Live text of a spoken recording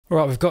All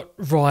right, we've got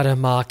rider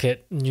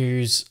market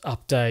news,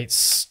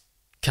 updates,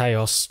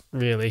 chaos,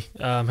 really,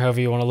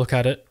 however you want to look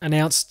at it.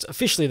 Announced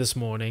officially this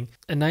morning,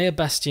 Enea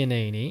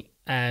Bastianini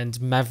and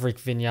Maverick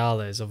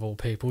Vinales, of all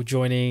people,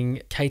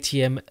 joining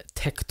KTM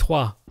Tech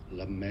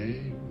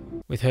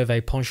with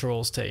Hervé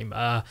Poncherol's team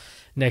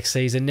next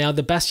season. Now,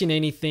 the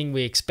Bastianini thing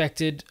we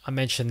expected. I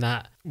mentioned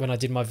that when I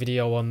did my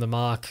video on the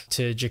Mark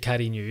to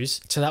Ducati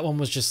news. So that one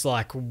was just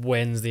like,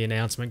 when's the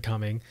announcement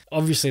coming?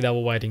 Obviously, they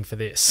were waiting for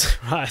this,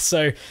 right?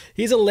 So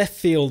here's a left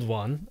field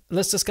one.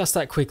 Let's discuss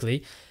that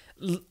quickly.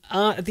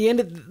 At the end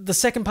of the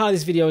second part of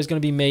this video is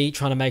going to be me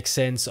trying to make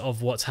sense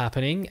of what's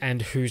happening and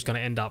who's going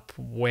to end up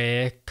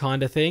where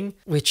kind of thing,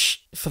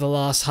 which for the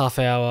last half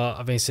hour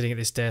I've been sitting at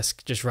this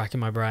desk just racking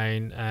my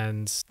brain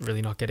and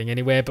really not getting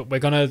anywhere. But we're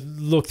going to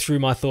look through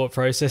my thought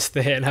process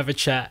there and have a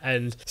chat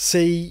and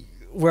see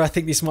where I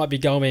think this might be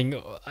going,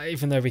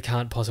 even though we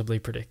can't possibly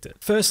predict it.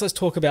 First, let's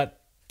talk about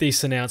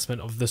this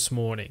announcement of this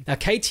morning. Now,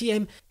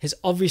 KTM is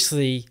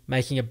obviously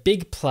making a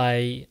big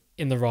play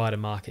in the rider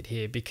market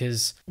here,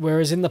 because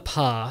whereas in the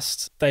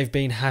past they've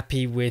been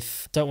happy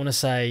with, don't want to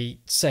say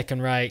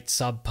second rate,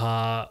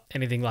 subpar,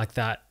 anything like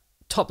that,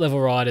 top level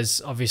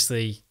riders,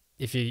 obviously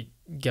if you're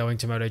going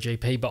to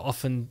MotoGP, but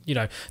often, you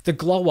know, the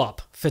glow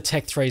up for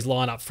Tech 3's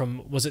lineup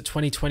from, was it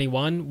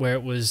 2021, where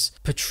it was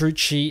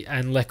Petrucci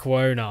and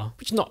Lecuona,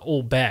 which is not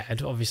all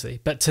bad, obviously,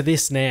 but to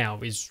this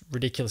now is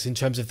ridiculous in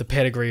terms of the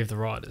pedigree of the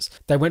riders.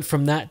 They went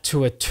from that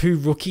to a 2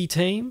 rookie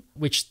team,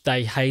 which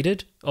they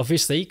hated,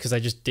 obviously, because they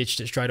just ditched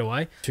it straight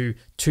away, to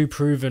 2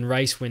 proven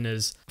race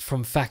winners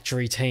from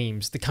factory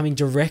teams. They're coming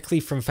directly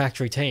from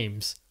factory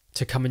teams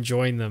to come and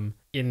join them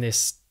in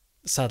this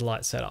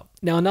satellite setup.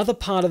 Now, another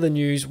part of the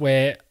news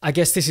where I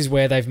guess this is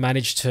where they've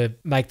managed to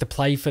make the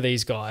play for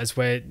these guys,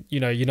 where, you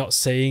know, you're not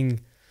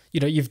seeing, you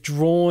know, you've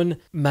drawn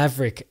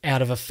Maverick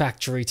out of a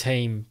factory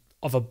team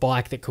of a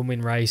bike that can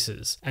win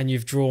races, and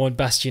you've drawn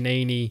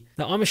Bastianini.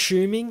 Now, I'm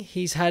assuming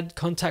he's had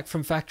contact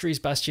from factories,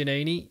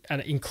 Bastianini,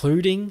 and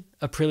including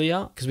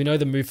Aprilia, because we know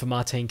the move for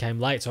Martin came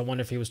late, so I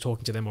wonder if he was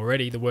talking to them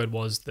already. The word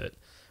was that,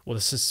 or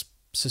the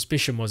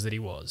suspicion was that he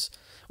was,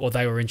 or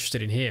they were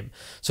interested in him.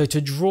 So to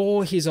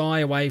draw his eye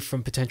away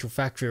from potential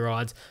factory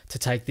rides to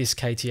take this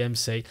KTM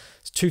seat,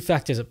 there's 2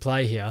 factors at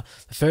play here.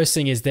 The first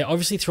thing is they're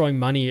obviously throwing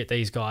money at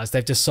these guys.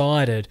 They've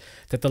decided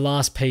that the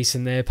last piece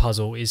in their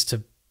puzzle is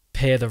to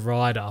pair the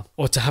rider,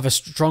 or to have a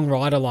strong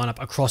rider lineup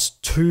across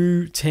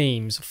 2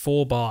 teams,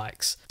 4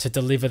 bikes, to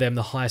deliver them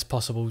the highest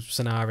possible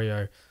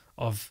scenario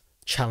of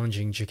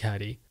challenging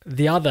Ducati.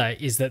 The other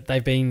is that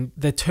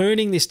they're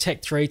turning this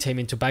Tech 3 team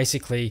into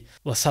basically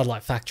a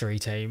satellite factory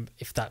team,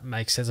 if that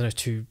makes sense. I know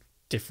 2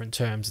 different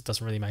terms, it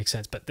doesn't really make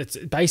sense, but it's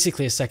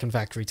basically a second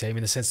factory team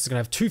in the sense it's going to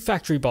have 2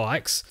 factory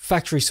bikes,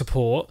 factory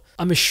support.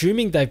 I'm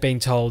assuming they've been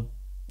told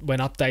when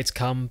updates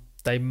come,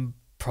 they're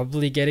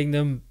probably getting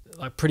them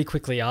like pretty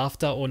quickly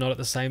after, or not at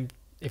the same,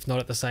 if not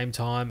at the same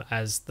time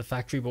as the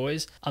factory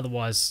boys.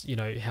 Otherwise, you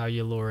know, how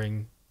you're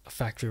luring a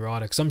factory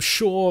rider, because I'm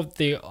sure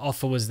the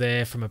offer was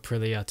there from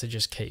Aprilia to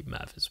just keep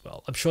Mav as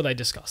well. I'm sure they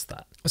discussed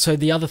that. So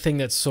the other thing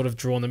that's sort of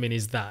drawn them in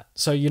is that.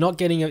 So you're not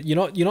getting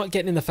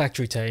in the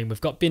factory team.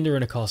 We've got Binder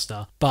and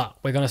Acosta, but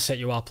we're going to set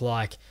you up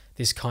like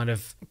this kind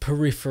of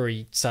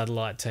periphery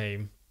satellite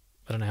team.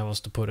 I don't know how else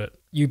to put it.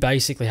 You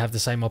basically have the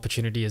same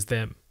opportunity as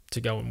them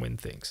to go and win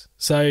things.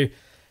 So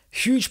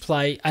huge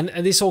play, and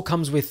this all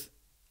comes with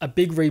a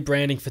big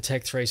rebranding for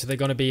Tech 3. So they're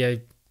going to be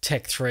a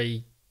Tech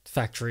 3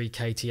 factory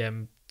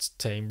KTM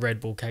team,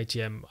 Red Bull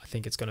KTM, I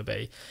think it's going to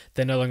be.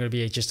 They're no longer going to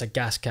be just a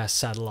Gas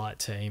satellite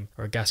team,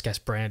 or a Gas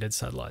branded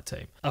satellite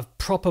team. A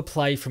proper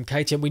play from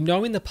KTM. We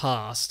know in the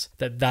past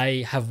that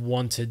they have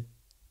wanted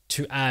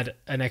to add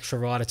an extra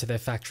rider to their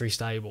factory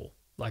stable,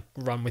 like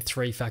run with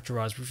 3 factory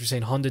riders, which we've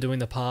seen Honda do in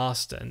the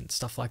past and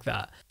stuff like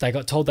that. They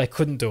got told they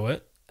couldn't do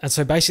it. And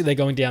so basically they're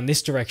going down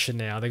this direction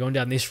now. They're going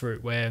down this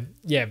route where,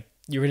 yeah,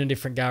 you're in a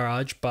different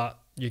garage, but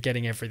you're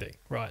getting everything,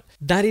 right?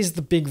 That is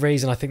the big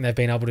reason I think they've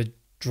been able to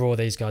draw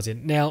these guys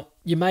in. Now,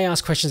 you may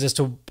ask questions as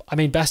to, I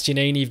mean,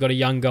 Bastianini, you've got a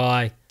young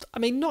guy. I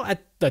mean, not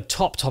at the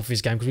top of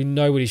his game, because we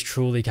know what he's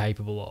truly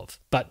capable of,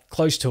 but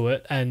close to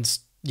it. And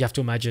you have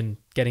to imagine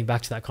getting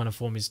back to that kind of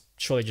form is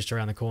surely just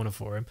around the corner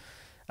for him.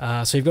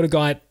 So you've got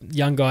a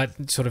young guy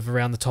sort of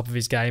around the top of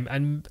his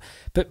game.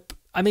 But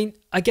I mean,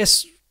 I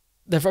guess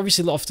they've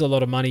obviously offered a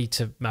lot of money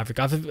to Maverick.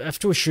 I have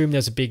to assume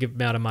there's a big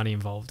amount of money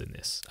involved in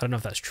this. I don't know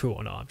if that's true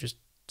or not. I'm just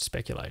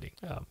speculating,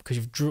 because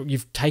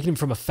you've taken him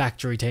from a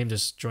factory team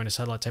to join a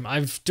satellite team. I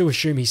have to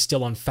assume he's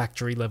still on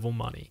factory level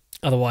money.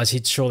 Otherwise,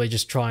 he'd surely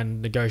just try and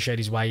negotiate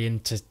his way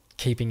into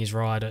keeping his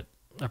ride at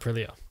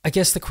Aprilia. I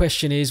guess the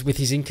question is, with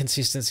his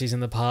inconsistencies in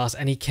the past,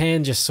 and he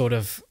can just sort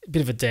of a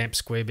bit of a damp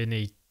squib, isn't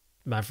he,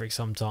 Maverick,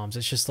 sometimes?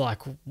 It's just like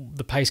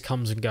the pace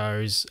comes and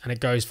goes, and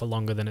it goes for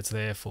longer than it's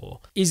there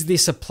for. Is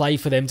this a play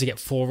for them to get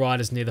 4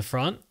 riders near the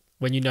front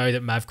when you know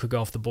that Mav could go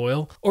off the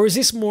boil? Or is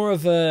this more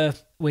of a,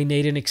 we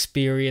need an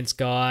experienced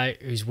guy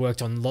who's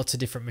worked on lots of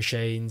different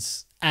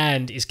machines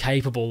and is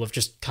capable of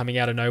just coming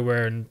out of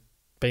nowhere and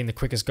being the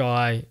quickest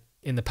guy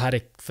in the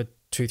paddock for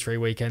 2-3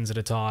 weekends at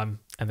a time,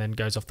 and then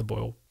goes off the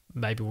boil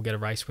maybe we'll get a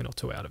race win or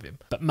two out of him.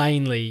 But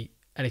mainly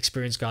an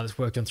experienced guy that's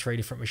worked on 3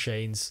 different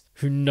machines,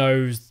 who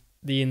knows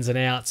the ins and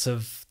outs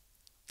of,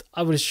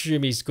 I would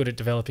assume he's good at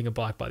developing a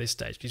bike by this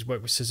stage. He's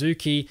worked with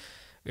Suzuki.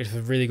 It was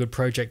a really good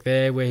project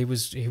there where he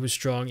was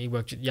strong. He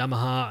worked at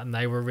Yamaha and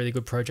they were a really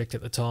good project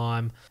at the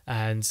time.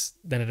 And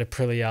then at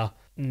Aprilia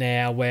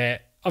now,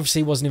 where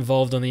obviously he wasn't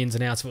involved on the ins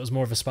and outs, it was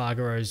more of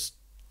Espargaro's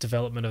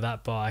development of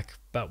that bike.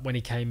 But when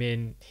he came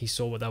in, he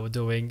saw what they were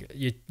doing.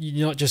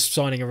 You're not just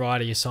signing a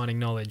rider, you're signing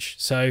knowledge.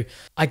 So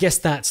I guess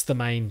that's the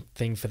main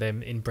thing for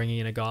them in bringing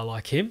in a guy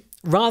like him,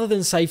 rather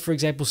than, say, for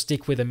example,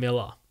 stick with a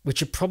Miller,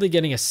 which are probably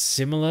getting a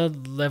similar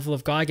level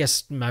of guy. I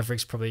guess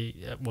Maverick's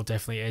probably, well,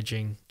 definitely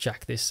edging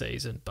Jack this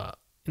season, but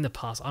in the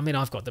past, I mean,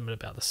 I've got them at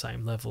about the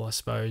same level, I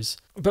suppose.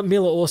 But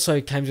Miller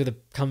also came with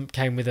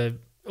a,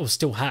 or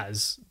still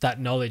has, that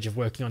knowledge of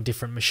working on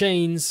different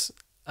machines.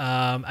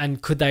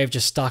 And could they have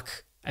just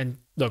stuck, and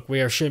look,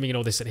 we're assuming in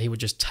all this that he would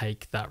just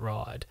take that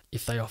ride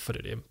if they offered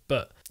it him,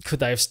 but could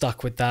they have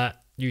stuck with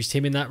that, used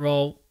him in that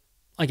role?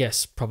 I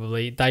guess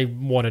probably. They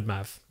wanted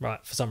Mav,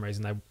 right? For some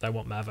reason, they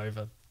want Mav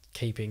over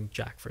keeping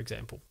Jack, for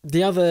example.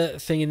 The other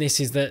thing in this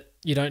is that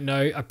you don't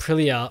know,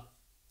 Aprilia,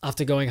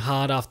 after going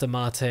hard after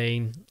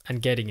Martin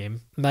and getting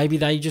him, maybe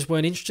they just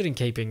weren't interested in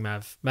keeping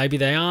Mav. Maybe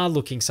they are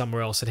looking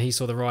somewhere else, and he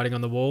saw the writing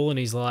on the wall and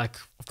he's like,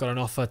 I've got an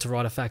offer to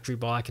ride a factory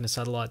bike in a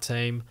satellite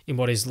team in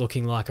what is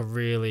looking like a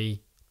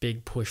really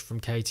big push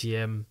from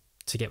KTM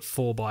to get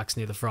 4 bikes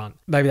near the front.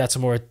 Maybe that's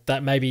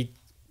maybe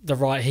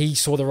he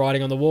saw the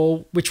writing on the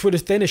wall, which would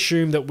have then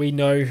assumed that we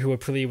know who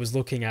Aprilia was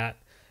looking at.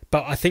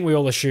 But I think we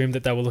all assumed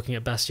that they were looking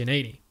at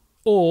Bastianini.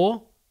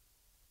 Or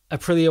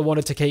Aprilia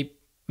wanted to keep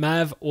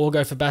Mav or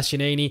go for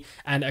Bastianini,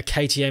 and a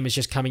KTM is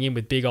just coming in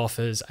with big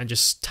offers and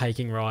just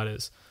taking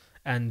riders.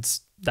 And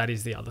that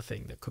is the other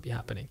thing that could be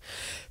happening.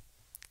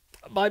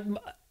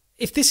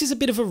 If this is a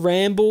bit of a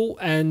ramble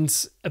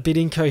and a bit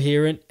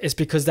incoherent, it's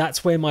because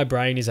that's where my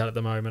brain is at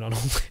the moment on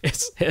all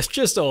this. It's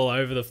just all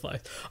over the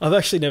place. I've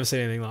actually never seen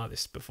anything like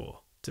this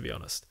before, to be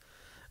honest.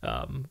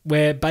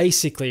 Where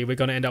basically we're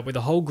going to end up with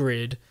a whole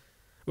grid,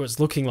 or it's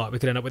looking like we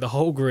could end up with a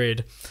whole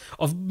grid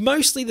of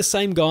mostly the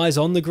same guys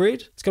on the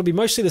grid. It's going to be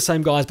mostly the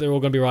same guys, but they're all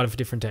going to be riding for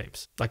different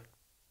teams, like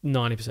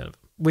 90% of them,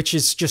 which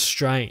is just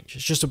strange.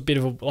 It's just a bit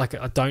of I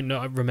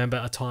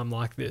remember a time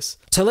like this.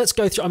 So let's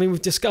go through. I mean,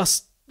 we've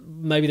discussed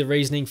maybe the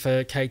reasoning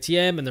for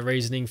KTM and the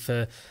reasoning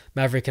for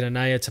Maverick and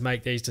Enea to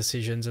make these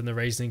decisions, and the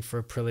reasoning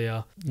for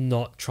Aprilia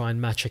not try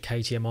and match a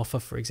KTM offer,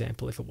 for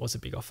example, if it was a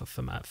big offer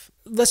for Mav.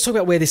 Let's talk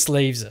about where this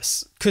leaves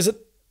us, because at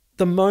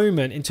the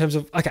moment, in terms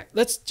of, okay,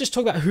 let's just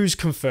talk about who's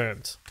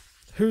confirmed.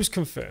 Who's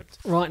confirmed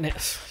right now?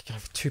 I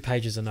have 2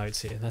 pages of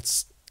notes here.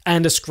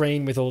 And a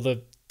screen with all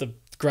the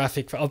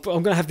graphic. I'm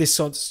going to have this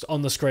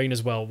on the screen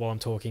as well while I'm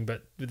talking,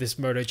 but with this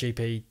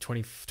MotoGP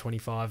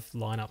 2025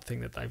 lineup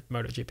thing that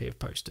MotoGP have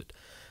posted,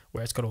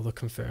 where it's got all the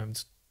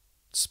confirmed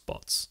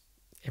spots,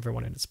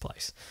 everyone in its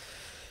place.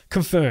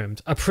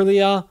 Confirmed: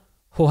 Aprilia,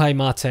 Jorge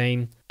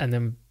Martin, and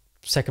then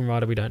second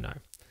rider we don't know.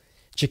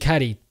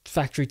 Ducati,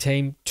 factory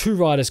team, 2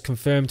 riders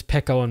confirmed,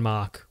 Pecco and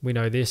Mark. We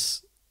know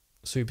this,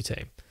 super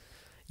team.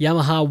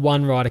 Yamaha,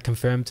 1 rider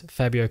confirmed,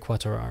 Fabio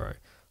Quartararo.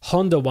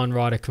 Honda, 1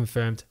 rider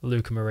confirmed,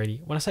 Luca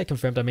Marini. When I say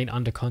confirmed, I mean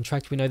under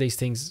contract. We know these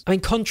things. I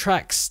mean,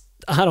 contracts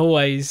aren't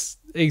always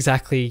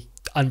exactly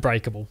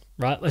unbreakable,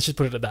 right? Let's just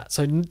put it at that.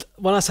 So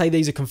when I say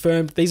these are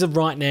confirmed, these are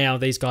right now,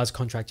 these guys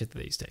contracted to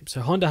these teams. So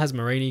Honda has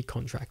Marini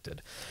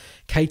contracted.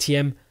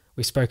 KTM,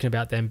 we've spoken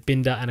about them,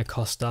 Binder and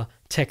Acosta.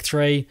 Tech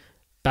 3,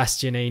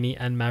 Bastianini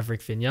and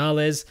Maverick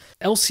Vinales.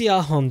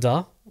 LCR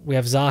Honda, we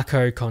have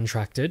Zarco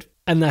contracted,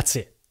 and that's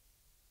it.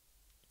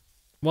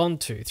 1,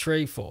 2,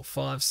 3, 4,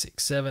 5,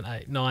 6, 7,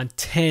 8, 9,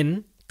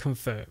 10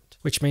 confirmed,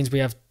 which means we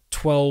have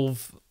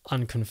 12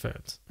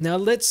 unconfirmed. Now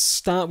let's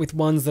start with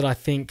ones that I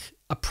think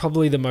are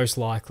probably the most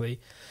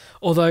likely,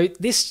 although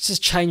this has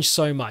changed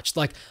so much.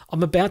 Like,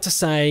 I'm about to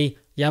say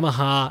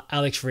Yamaha,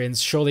 Alex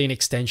Rins, surely an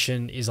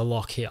extension is a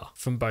lock here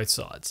from both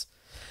sides.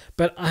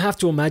 But I have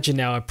to imagine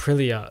now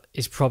Aprilia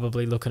is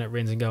probably looking at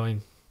Rins and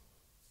going,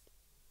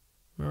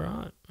 all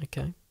right,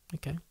 okay.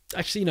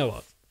 Actually, you know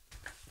what?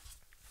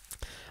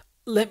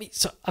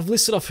 So I've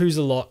listed off who's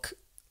a lock.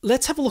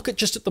 Let's have a look at,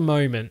 just at the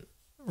moment,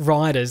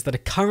 riders that are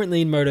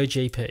currently in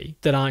MotoGP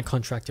that aren't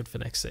contracted for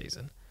next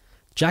season.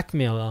 Jack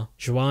Miller,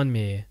 Joan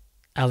Mir,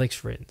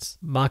 Alex Rins,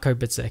 Marco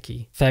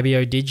Bezzecchi,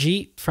 Fabio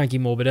Digi, Frankie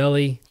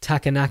Morbidelli,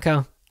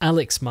 Takanaka,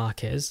 Alex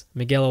Marquez,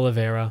 Miguel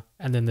Oliveira,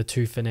 and then the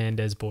 2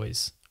 Fernandez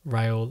boys,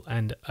 Raul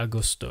and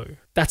Augusto.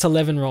 That's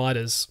 11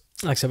 riders.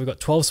 Like I said, we've got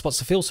 12 spots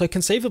to fill, so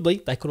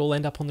conceivably they could all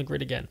end up on the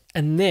grid again.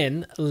 And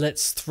then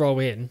let's throw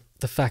in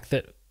the fact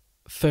that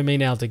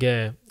Fermin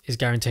Aldeguer is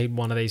guaranteed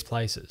one of these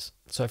places.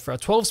 So for our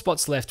 12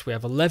 spots left, we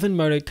have 11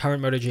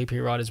 current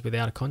MotoGP riders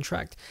without a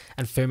contract,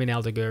 and Fermin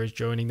Aldeguer is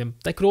joining them.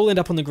 They could all end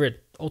up on the grid,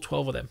 all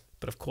 12 of them.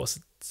 But of course,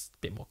 it's a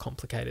bit more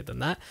complicated than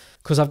that,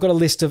 because I've got a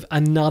list of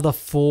another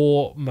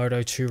 4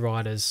 Moto2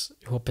 riders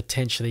who are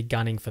potentially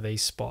gunning for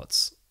these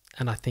spots.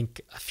 And I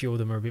think a few of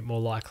them are a bit more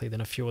likely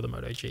than a few of the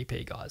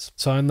MotoGP guys.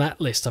 So on that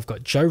list, I've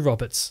got Joe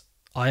Roberts,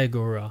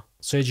 Ayagura,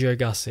 Sergio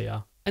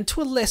Garcia, And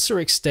to a lesser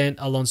extent,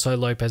 Alonso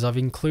Lopez. I've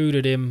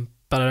included him,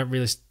 but I don't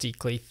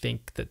realistically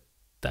think that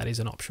that is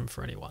an option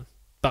for anyone.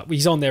 But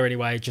he's on there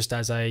anyway, just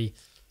as a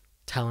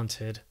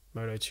talented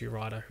Moto2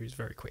 rider who's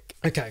very quick.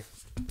 Okay,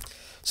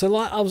 so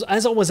like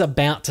as I was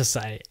about to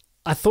say,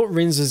 I thought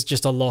Rins is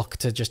just a lock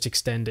to just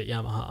extend at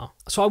Yamaha.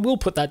 So I will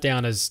put that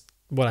down as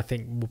what I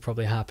think will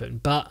probably happen.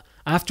 But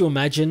I have to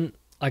imagine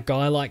a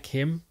guy like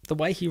him, the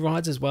way he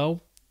rides as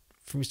well,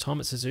 from his time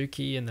at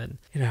Suzuki, and then,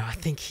 I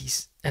think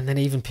and then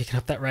even picking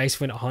up that race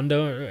win at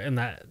Honda and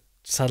that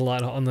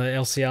satellite on the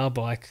LCR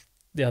bike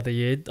the other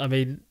year. I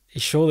mean,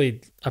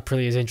 surely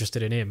Aprilia is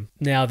interested in him.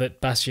 Now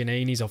that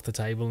Bastianini's off the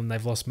table and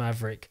they've lost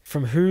Maverick,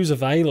 from who's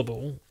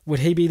available, would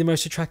he be the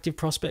most attractive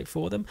prospect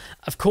for them?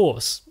 Of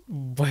course,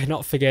 we're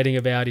not forgetting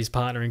about his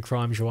partner in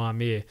crime, Joan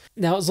Mir.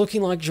 Now, it's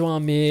looking like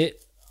Joan Mir,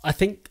 I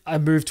think a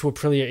move to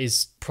Aprilia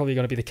is probably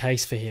going to be the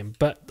case for him.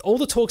 But all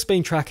the talk's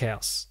been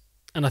Trackhouse,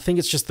 and I think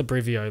it's just the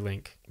Brivio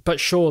link. But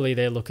surely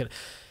they've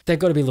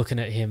got to be looking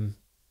at him,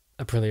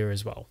 Aprilia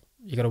as well.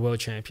 You got a world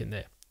champion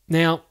there.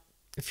 Now,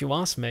 if you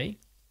ask me,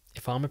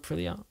 if I'm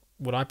Aprilia,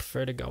 would I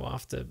prefer to go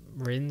after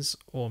Rins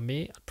or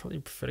Mir? I'd probably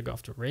prefer to go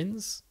after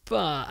Rins.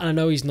 But I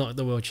know he's not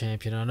the world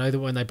champion. I know that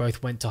when they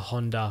both went to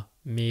Honda,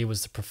 Mir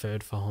was the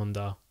preferred for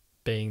Honda,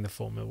 being the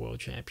former world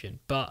champion.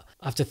 But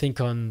I have to think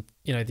on,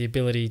 the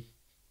ability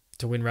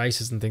to win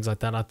races and things like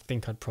that. I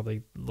think I'd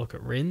probably look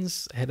at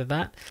Rins ahead of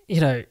that.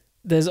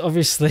 There's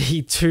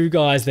obviously two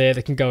guys there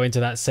that can go into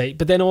that seat.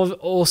 But then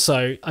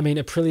also,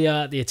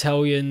 Aprilia, the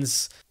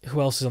Italians, who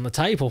else is on the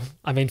table?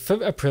 For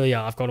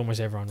Aprilia, I've got almost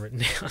everyone written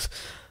down.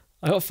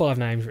 I've got 5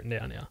 names written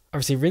down now.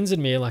 Obviously, Rins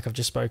and Mir, like I've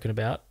just spoken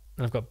about.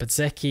 And I've got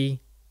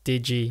Bezzecchi,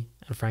 Digi,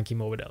 and Frankie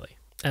Morbidelli.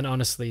 And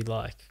honestly, I'm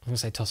going to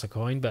say toss a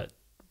coin, but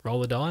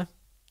roll a die.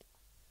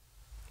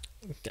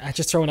 I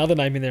just throw another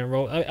name in there and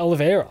roll.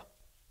 Oliveira.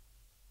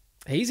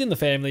 He's in the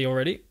family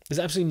already. There's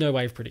absolutely no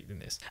way of predicting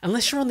this.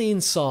 Unless you're on the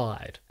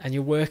inside and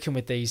you're working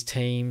with these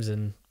teams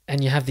and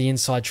you have the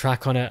inside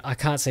track on it, I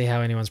can't see how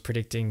anyone's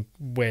predicting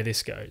where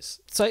this goes.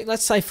 So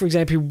let's say, for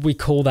example, we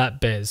call that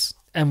Bez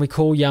and we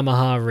call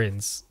Yamaha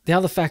Rins. The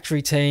other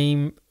factory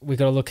team we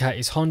got to look at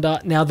is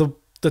Honda. Now,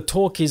 the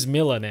talk is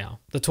Miller now.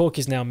 The talk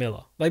is now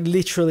Miller.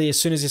 Literally, as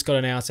soon as this got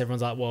announced,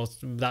 everyone's like, well,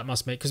 that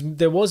must be... Because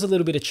there was a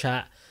little bit of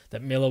chat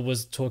that Miller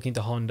was talking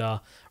to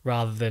Honda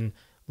rather than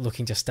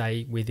looking to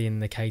stay within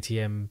the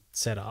KTM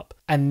setup.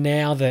 And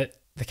now that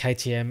the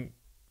KTM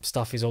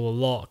stuff is all a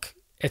lock,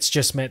 it's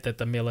just meant that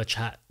the Miller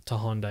chat to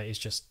Honda is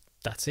just,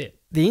 that's it.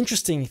 The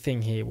interesting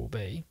thing here will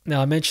be,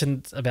 now I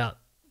mentioned about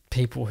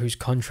people who's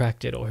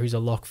contracted or who's a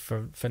lock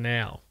for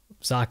now,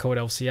 Zarco at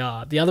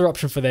LCR. The other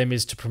option for them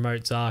is to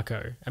promote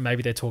Zarco, and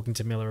maybe they're talking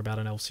to Miller about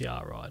an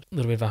LCR ride. A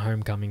little bit of a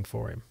homecoming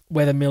for him.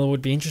 Whether Miller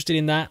would be interested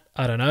in that,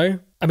 I don't know.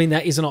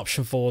 That is an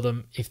option for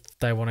them if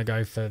they want to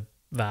go for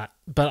that.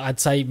 But I'd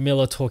say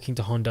Miller talking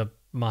to Honda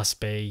must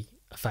be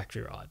a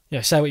factory ride.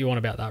 Say what you want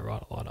about that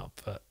rider lineup,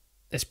 but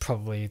it's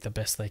probably the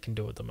best they can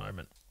do at the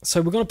moment.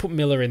 So we're going to put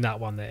Miller in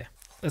that one there.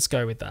 Let's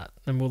go with that.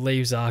 And we'll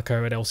leave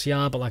Zarco at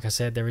LCR, but like I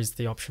said, there is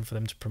the option for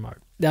them to promote.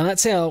 Now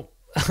that's how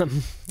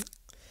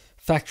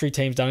factory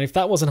teams done. If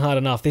that wasn't hard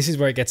enough, this is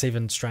where it gets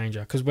even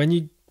stranger, because when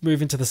you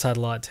move into the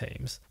satellite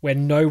teams, where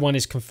no one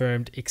is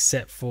confirmed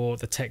except for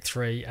the Tech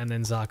 3 and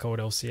then Zarco at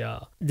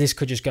LCR, this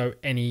could just go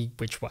any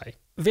which way.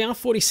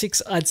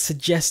 VR46, I'd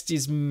suggest,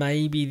 is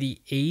maybe the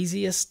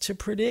easiest to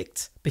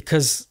predict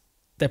because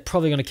they're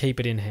probably going to keep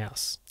it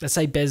in-house. Let's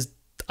say Bez,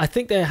 I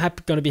think they're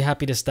going to be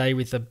happy to stay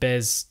with the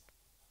Bez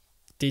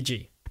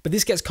Digi. But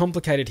this gets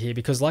complicated here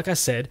because, like I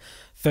said,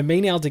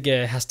 Fermin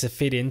Aldeguer has to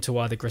fit into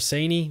either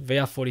Grassini,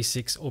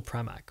 VR46, or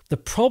Pramac. The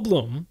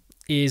problem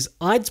is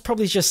I'd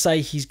probably just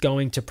say he's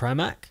going to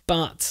Pramac,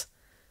 but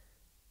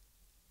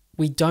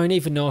we don't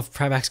even know if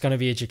Pramac's going to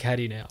be a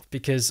Ducati now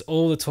because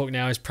all the talk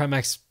now is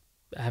Pramac's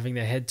having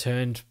their head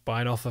turned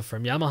by an offer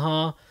from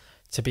Yamaha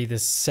to be the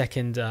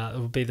second,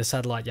 would be the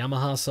satellite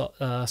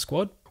Yamaha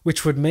squad,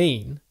 which would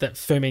mean that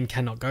Fermin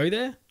cannot go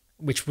there,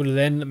 which would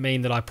then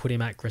mean that I put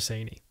him at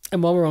Grassini.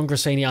 And while we're on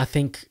Grassini, I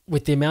think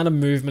with the amount of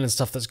movement and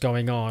stuff that's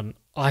going on,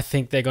 I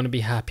think they're going to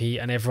be happy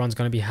and everyone's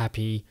going to be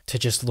happy to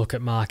just look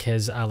at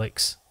Marquez,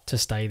 Alex to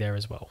stay there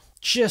as well.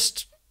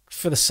 Just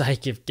for the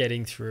sake of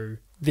getting through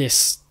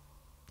this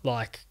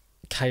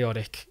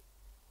chaotic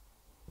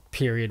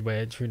period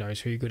where who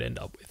knows who you could end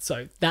up with.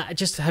 So that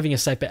just having a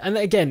safe bet. And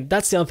again,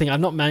 that's the other thing. I've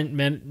not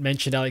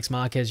mentioned Alex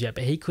Marquez yet,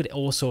 but he could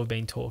also have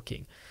been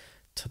talking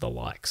to the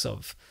likes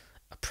of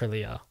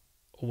Aprilia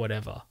or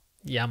whatever,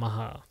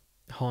 Yamaha,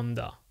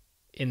 Honda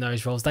in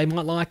those roles. They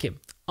might like him.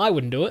 I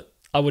wouldn't do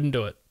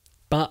it.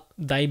 But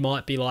they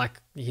might be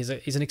like, he's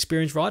an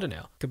experienced rider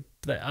now.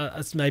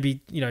 It's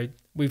maybe,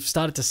 we've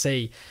started to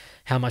see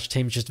how much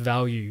teams just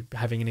value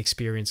having an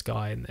experienced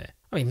guy in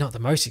there. Not the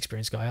most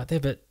experienced guy out there,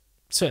 but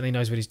certainly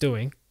knows what he's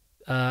doing.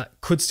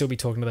 Could still be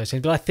talking to those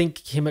teams. But I think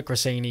him at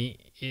Grassini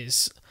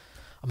is,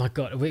 oh my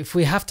God, if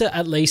we have to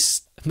at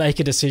least make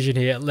a decision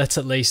here,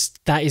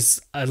 that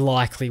is a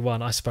likely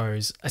one, I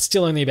suppose. It's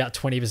still only about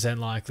 20%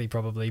 likely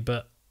probably,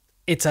 but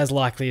it's as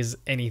likely as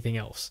anything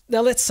else.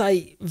 Now, let's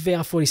say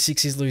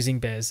VR46 is losing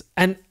Bez,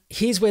 and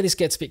here's where this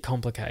gets a bit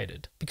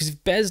complicated, because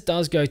if Bez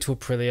does go to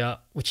Aprilia,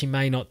 which he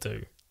may not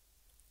do,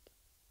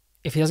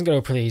 if he doesn't go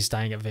to Aprilia, he's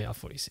staying at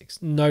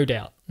VR46. No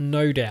doubt.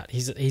 No doubt.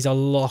 He's a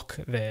lock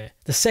there.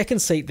 The second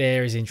seat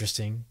there is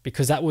interesting,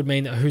 because that would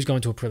mean that who's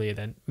going to Aprilia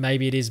then?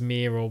 Maybe it is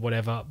Mir or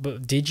whatever,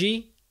 but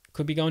Digi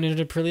could be going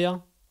into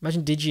Aprilia.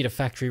 Imagine Digi, the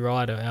factory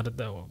rider,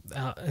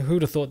 who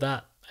would have thought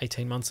that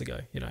 18 months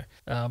ago, you know?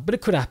 But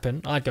it could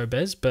happen. I'd go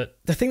Bez. But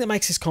the thing that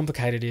makes this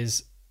complicated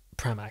is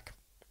Pramac.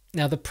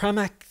 Now, the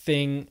Pramac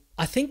thing,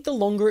 I think the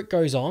longer it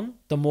goes on,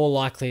 the more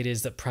likely it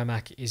is that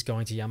Pramac is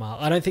going to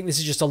Yamaha. I don't think this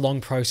is just a long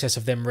process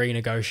of them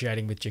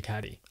renegotiating with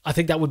Ducati. I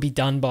think that would be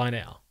done by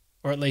now,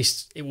 or at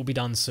least it will be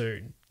done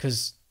soon,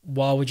 because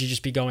why would you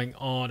just be going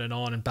on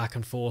and back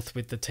and forth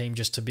with the team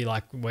just to be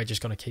like, we're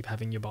just going to keep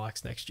having your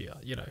bikes next year,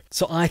 you know?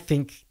 So I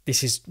think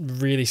this is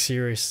really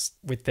serious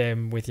with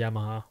them, with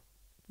Yamaha,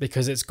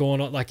 because it's gone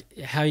on, like,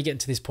 how are you getting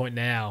to this point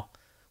now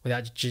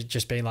without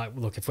just being like,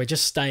 look, if we're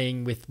just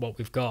staying with what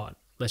we've got,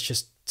 let's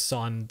just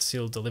sign,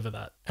 seal, deliver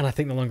that. And I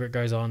think the longer it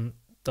goes on,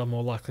 the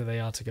more likely they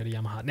are to go to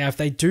Yamaha. Now, if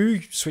they do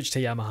switch to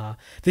Yamaha,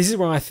 this is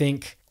where I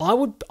think I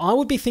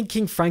would be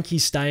thinking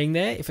Frankie's staying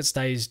there if it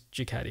stays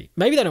Ducati.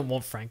 Maybe they don't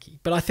want Frankie,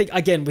 but I think,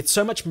 again, with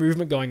so much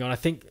movement going on, I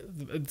think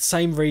the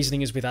same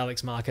reasoning as with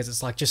Alex Marquez.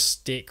 It's like, just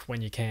stick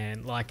when you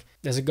can. Like,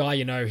 there's a guy,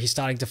 you know, he's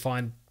starting to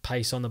find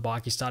pace on the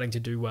bike. He's starting to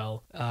do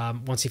well.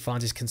 Once he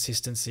finds his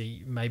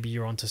consistency, maybe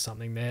you're onto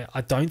something there.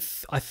 I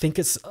think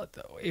it's,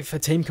 if a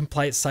team can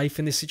play it safe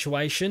in this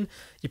situation,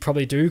 you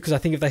probably do, because I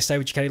think if they stay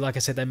with Ducati, like I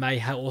said, they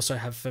may also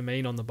have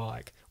Firmino on the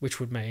bike,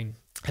 which would mean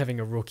having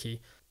a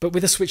rookie. But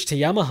with a switch to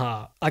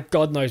Yamaha,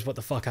 God knows what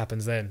the fuck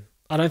happens then.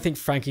 I don't think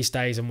Frankie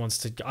stays and wants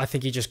to. I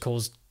think he just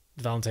calls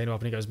Valentino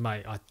up and he goes,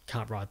 mate, I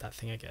can't ride that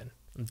thing again.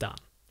 I'm done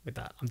with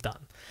that. I'm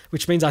done.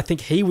 Which means I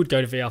think he would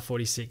go to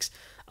VR46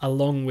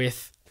 along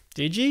with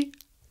Digi.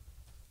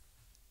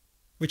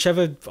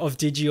 Whichever of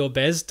Digi or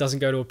Bez doesn't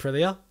go to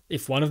Aprilia.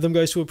 If one of them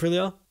goes to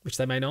Aprilia, which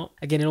they may not.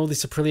 Again, in all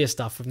this Aprilia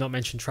stuff, we've not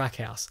mentioned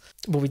Trackhouse.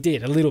 Well, we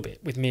did a little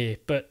bit with Mir,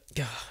 but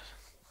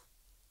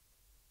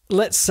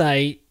let's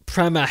say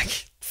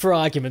Pramac, for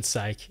argument's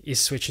sake, is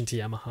switching to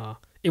Yamaha.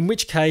 In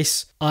which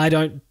case, I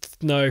don't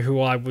know who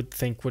I would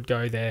think would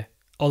go there.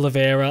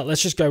 Oliveira,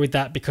 let's just go with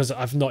that because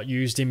I've not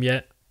used him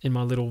yet in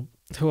my little...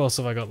 Who else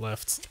have I got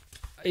left?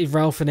 Is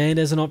Raul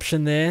Fernandez an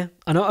option there?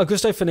 I know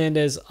Augusto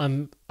Fernandez,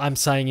 I'm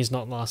saying he's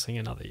not lasting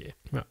another year.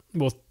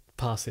 Well,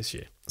 past this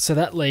year. So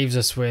that leaves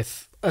us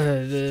with,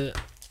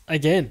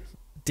 again,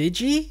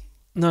 Digi?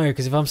 No,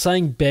 because if I'm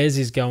saying Bez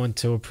is going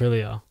to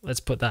Aprilia,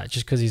 let's put that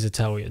just because he's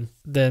Italian,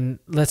 then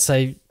let's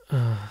say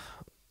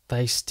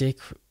they stick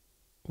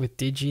with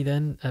Digi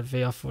then at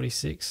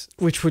VR46,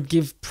 which would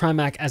give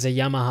Pramac as a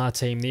Yamaha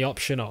team the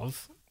option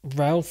of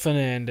Raul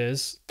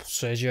Fernandez,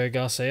 Sergio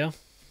Garcia.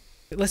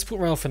 Let's put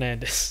Raul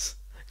Fernandez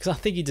because I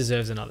think he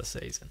deserves another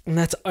season. And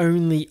that's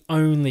only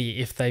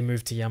if they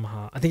move to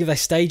Yamaha. I think if they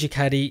stay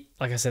Ducati,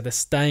 like I said, they're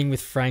staying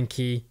with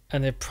Frankie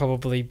and they're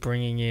probably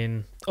bringing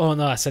in... Oh,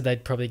 no, I said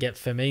they'd probably get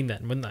Firmino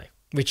then, wouldn't they?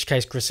 In which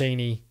case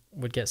Grassini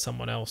would get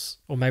someone else.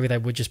 Or maybe they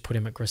would just put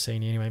him at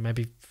Grassini anyway.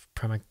 Maybe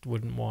Pramac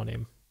wouldn't want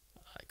him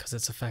because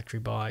it's a factory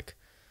bike.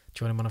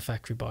 Do you want him on a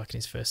factory bike in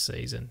his first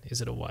season?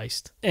 Is it a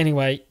waste?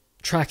 Anyway,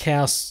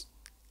 Trackhouse,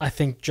 I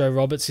think Joe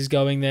Roberts is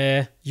going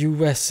there.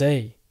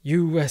 USA.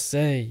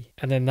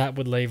 And then that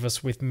would leave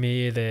us with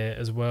Mir there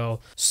as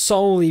well,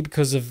 solely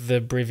because of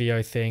the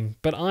Brivio thing.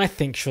 But I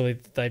think surely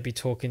they'd be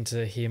talking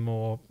to him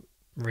or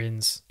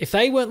Rins. If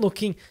they weren't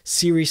looking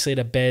seriously at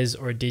a Bez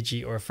or a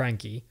Digi or a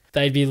Frankie,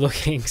 they'd be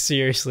looking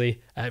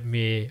seriously at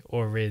Mir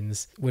or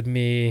Rins. Would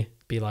Mir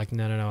be like,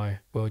 no,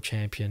 world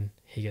champion,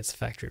 he gets the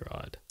factory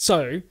ride?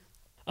 So,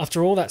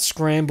 after all that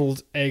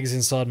scrambled eggs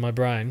inside my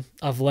brain,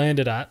 I've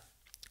landed at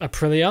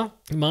Aprilia,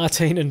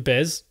 Martin and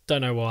Bez.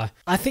 Don't know why.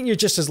 I think you're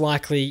just as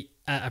likely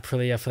at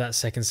Aprilia for that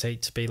second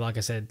seat to be, like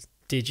I said,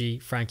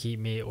 Digi, Frankie,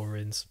 Mir or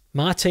Rins.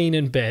 Martin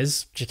and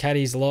Bez,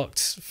 Ducati's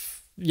locked.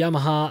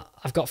 Yamaha,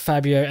 I've got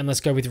Fabio, and let's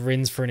go with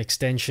Rins for an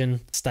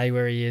extension. Stay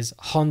where he is.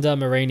 Honda,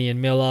 Marini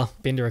and Miller.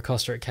 Binder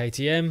Acosta at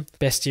KTM.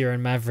 Bestia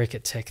and Maverick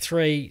at Tech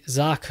 3.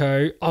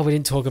 Zarco. Oh, we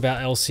didn't talk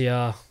about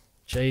LCR.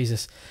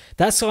 Jesus.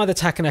 That's either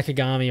Taka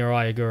Nakagami or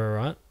Ayagura,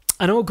 right?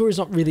 I know Agura's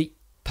not really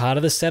part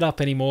of the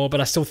setup anymore, but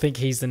I still think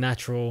he's the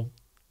natural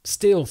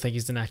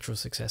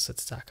successor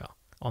to Taka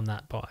on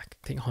that bike.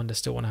 I think Honda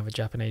still want to have a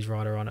Japanese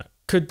rider on it.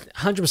 Could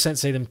 100%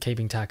 see them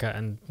keeping Taka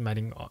and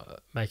making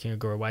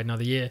Agura wait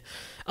another year.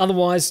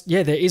 Otherwise,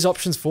 yeah, there is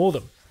options for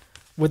them.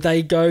 Would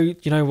they go,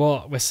 you know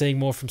what, we're seeing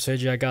more from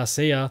Sergio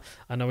Garcia.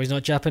 I know he's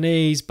not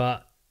Japanese,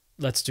 but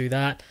let's do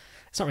that.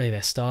 It's not really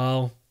their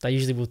style. They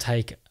usually will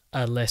take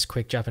a less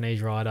quick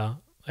Japanese rider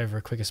over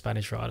a quicker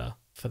Spanish rider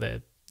for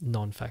their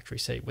non-factory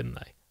seat, wouldn't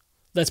they?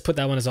 Let's put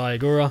that one as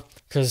Ayagura,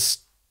 because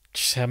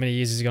how many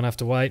years is he going to have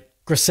to wait?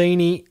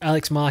 Grassini,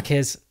 Alex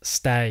Marquez,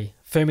 stay.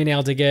 Fermin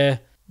Aldeguer,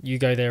 you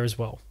go there as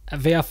well. At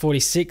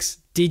VR46,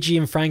 Digi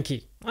and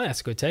Frankie. Oh,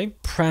 that's a good team.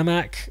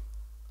 Pramac,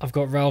 I've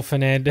got Raul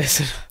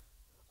Fernandez.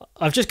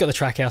 I've just got the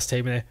Trackhouse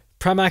team in there.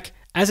 Pramac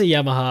as a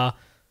Yamaha,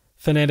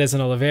 Fernandez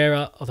and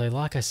Oliveira, although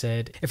like I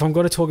said, if I'm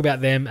going to talk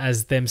about them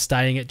as them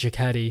staying at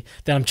Ducati,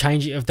 then I'm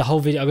changing of the whole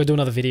video. I've got to do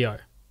another video.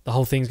 The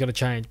whole thing's going to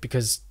change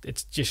because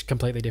it's just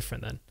completely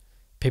different then.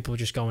 People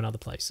just go in other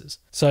places.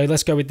 So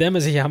let's go with them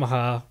as a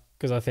Yamaha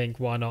because I think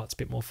why not? It's a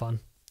bit more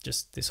fun.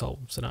 Just this whole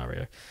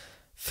scenario.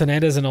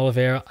 Fernandez and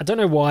Oliveira. I don't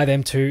know why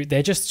them two.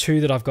 They're just two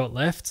that I've got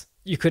left.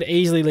 You could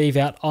easily leave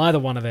out either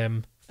one of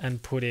them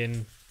and put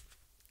in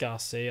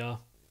Garcia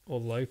or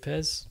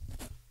Lopez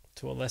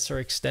to a lesser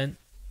extent.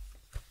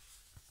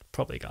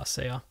 Probably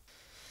Garcia.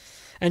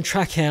 And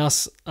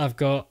Trackhouse, I've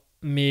got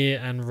Mir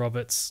and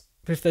Roberts.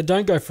 But if they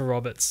don't go for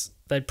Roberts,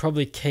 they'd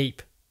probably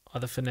keep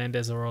either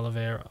Fernandez or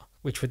Oliveira,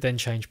 which would then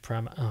change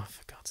Pramac. Oh,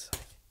 for God's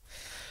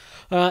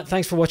sake.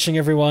 Thanks for watching,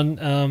 everyone.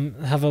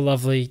 Have a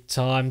lovely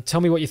time. Tell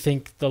me what you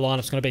think the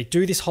lineup's going to be.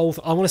 Do this whole...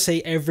 I want to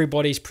see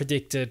everybody's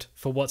predicted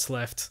for what's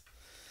left.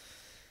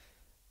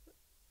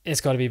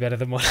 It's got to be better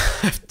than what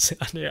I've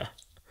done. Yeah.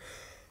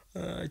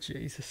 Oh,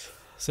 Jesus.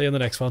 See you on the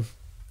next one.